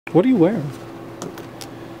What are you wearing?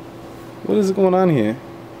 What is going on here?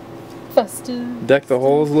 Festive. Deck the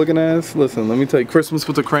halls looking ass. Listen, let me tell you, Christmas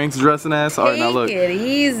with the cranks dressing ass. Alright, now look. Take it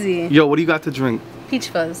easy. Yo, what do you got to drink? Peach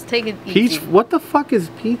fuzz. Take it easy. Peach? What the fuck is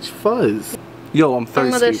peach fuzz? Yo, I'm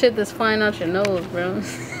thirsty. Some of that shit that's flying out your nose, bro.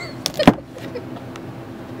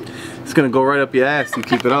 It's gonna go right up your ass. You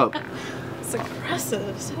keep it up. It's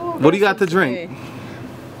aggressive. So What do you got to drink?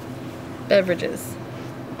 Beverages.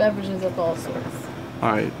 Beverages of all sorts.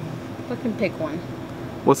 Alright. Fucking pick one.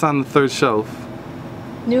 What's on the third shelf?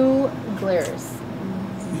 New Glares.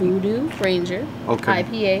 Voodoo Ranger. Okay.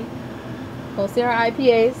 IPA. Mostly our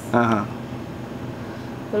IPAs. Uh-huh.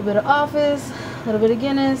 A little bit of Office. A little bit of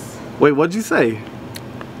Guinness. Wait, what'd you say?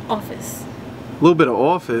 Office. A little bit of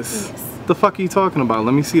Office? Yes. What the fuck are you talking about?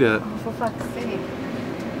 Let me see that. Oh, for fuck's sake.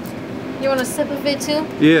 You want a sip of it too?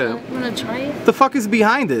 Yeah. You want to try it? The fuck is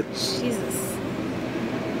behind it? Jesus.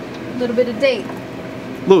 A little bit of date.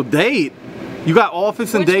 Little date? You got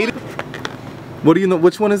Office and date? What do you know?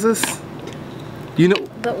 Which one is this? You know?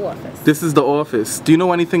 The Office. This is the Office. Do you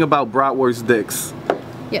know anything about bratwurst dicks?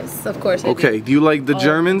 Yes, of course. Okay. Do you like the all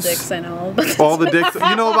Germans? The dicks, I know all about all the dicks.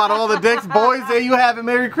 You know about all the dicks, boys. There you have it.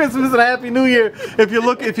 Merry Christmas and a Happy New Year. If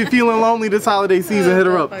you're feeling lonely this holiday season, hit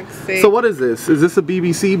her up. So what is this? Is this a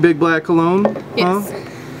BBC Big Black Cologne? Yes.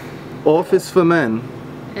 Huh? Office for Men.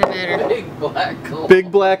 It matter. Big Black Cologne.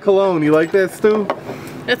 Big Black Cologne. You like that, Stu?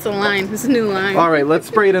 That's a line. It's a new line. All right, let's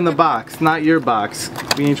spray it in the box, not your box.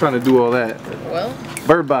 We ain't trying to do all that. Well.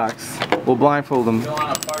 Bird box. We'll blindfold them. You don't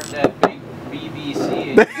want to part that big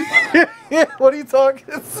BBC. What are you talking?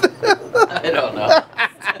 I don't know.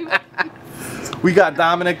 We got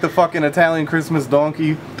Dominic, the fucking Italian Christmas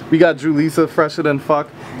donkey. We got Julissa, fresher than fuck.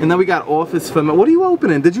 And then we got Office for Men. What are you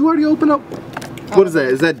opening? Did you already open up? What is that?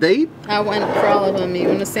 Is that date? I went for all of them. You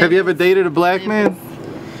want to say? Have you ever dated a black man?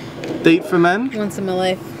 Date for Men? Once in my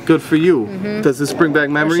life. Good for you. Does this bring back Or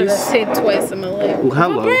should memories? I say twice in my life? Ooh,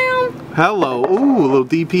 hello. Hello. Ooh, a little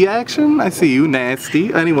DP action. I see you.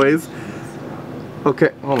 Nasty. Anyways. Okay.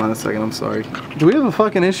 Hold on a second. I'm sorry. Do we have a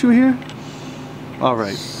fucking issue here?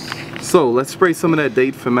 Alright. So, let's spray some of that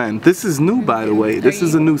Date for Men. This is new, by the way. This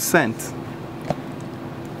is a new scent.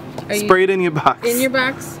 Spray it in your box. In your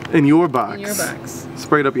box? In your box. In your box.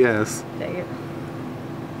 Spray it up your ass. Take it.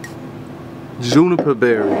 Juniper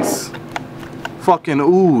berries. Fucking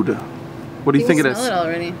oud. What do you think of that? Smell it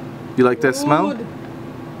already. You like that smell?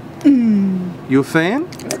 You a fan?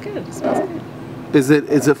 It's good. It smells good.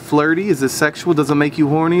 Is it flirty? Is it sexual? Does it make you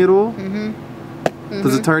horny at all?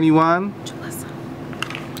 Does it turn you on?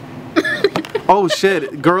 Oh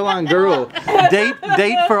shit, girl on girl. Date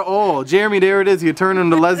for all. Jeremy, there it is. You're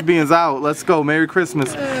turning the lesbians out. Let's go. Merry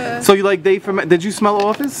Christmas. So you like Date for Men? Did you smell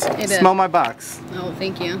Office? I did. Smell my box. Oh,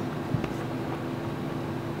 thank you.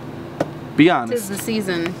 Be 'Tis honest. the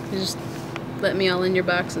season. You just let me all in your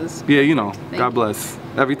boxes. Yeah, you know. Thank God you. bless.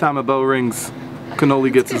 Every time a bell rings,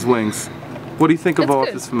 cannoli gets his wings. What do you think of It's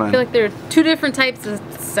Office for good. I Men? feel like there are two different types of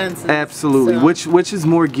senses. Absolutely. So. Which is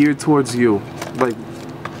more geared towards you? Like,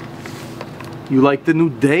 you like the new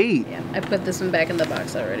Date? Yeah, I put this one back in the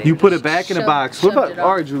box already. You put it back in the box. What about?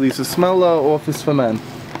 All right, Julissa, smell Office for Men.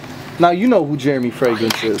 Now you know who Jeremy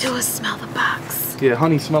Fragrance is. Do is smell the box. Yeah,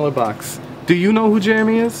 honey, smell her box. Do you know who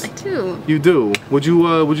Jeremy is? I do. You do. Would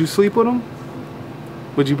you sleep with him?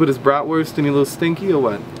 Would you put his bratwurst in your little stinky or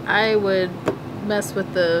what? I would mess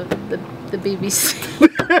with the BBC.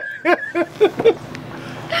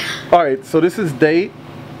 All right, so this is Date.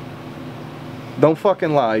 Don't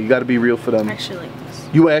fucking lie. You got to be real for them. I actually like this.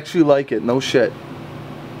 You actually like it. No shit.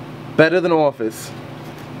 Better than Office.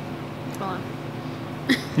 Hold on.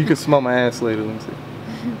 You can smell my ass later. Let me see.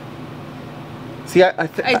 See,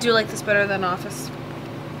 I do like this better than Office.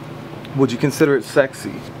 Would you consider it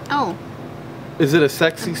sexy? Oh. Is it a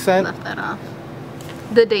sexy scent? Left that off.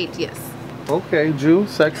 The Date, yes. Okay, Jew,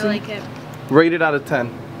 sexy. I like it. Rated out of 10.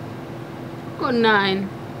 Go 9.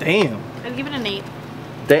 Damn. I'd give it an 8.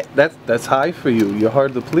 That's high for you. You're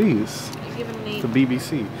hard to please. I'd give it an 8. The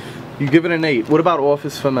BBC. You give it an 8. What about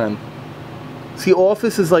Office for Men? See,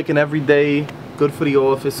 Office is like an everyday, good for the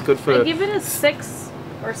office, good for... I'd give it a 6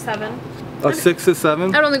 or 7. A 6 or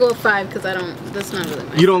 7? I'd only go with 5 because that's not really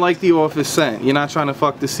my You don't like the Office scent. You're not trying to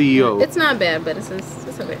fuck the CEO. It's not bad, but it's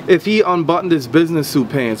okay. If he unbuttoned his business suit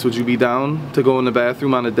pants, would you be down to go in the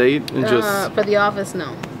bathroom on a date and just... For the Office,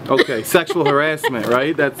 no. Okay, sexual harassment,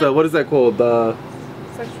 right? That's, what is that called?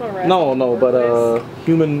 Sexual harassment. No, but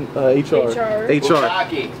human HR. HR.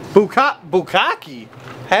 Bukkake.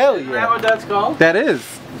 Hell Is that yeah. what that's called? That is.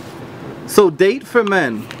 So Date for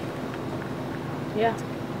Men, Yeah.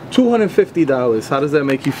 $250. How does that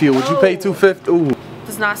make you feel? Would you pay $250? Ooh.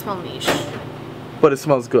 Does not smell niche. But it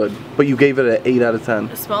smells good. But you gave it an 8 out of 10.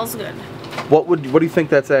 It smells good. What do you think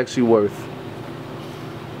that's actually worth?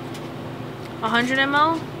 100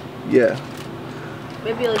 ml? Yeah.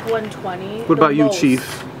 Maybe like 120. What about you,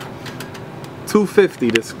 Chief?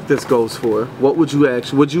 250 this goes for. What would you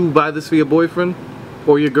actually, would you buy this for your boyfriend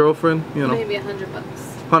or your girlfriend? You know, Maybe $100.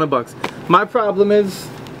 $100. My problem is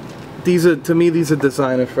to me these are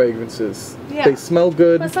designer fragrances. Yeah. They smell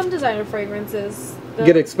good. But some designer fragrances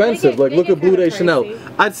Get expensive. Like look at Blue Day Chanel.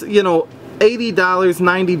 Pricey. You know, $80,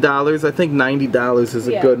 $90. I think $90 is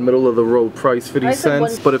a good middle of the road price for these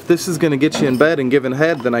scents. But if this is gonna get you in bed and giving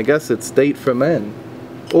head, then I guess it's date for men.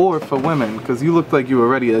 Or for women, because you looked like you were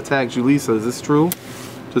ready to attack Julissa. Is this true?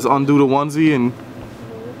 Just undo the onesie and...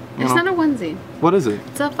 You It's know. not a onesie. What is it?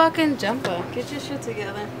 It's a fucking jumper. Get your shit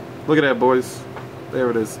together. Look at that, boys. There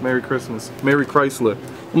it is. Merry Christmas. Merry Chrysler.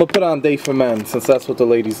 I'm gonna put on date for men, since that's what the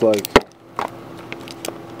ladies like.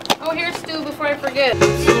 Oh, here's Stu before I forget.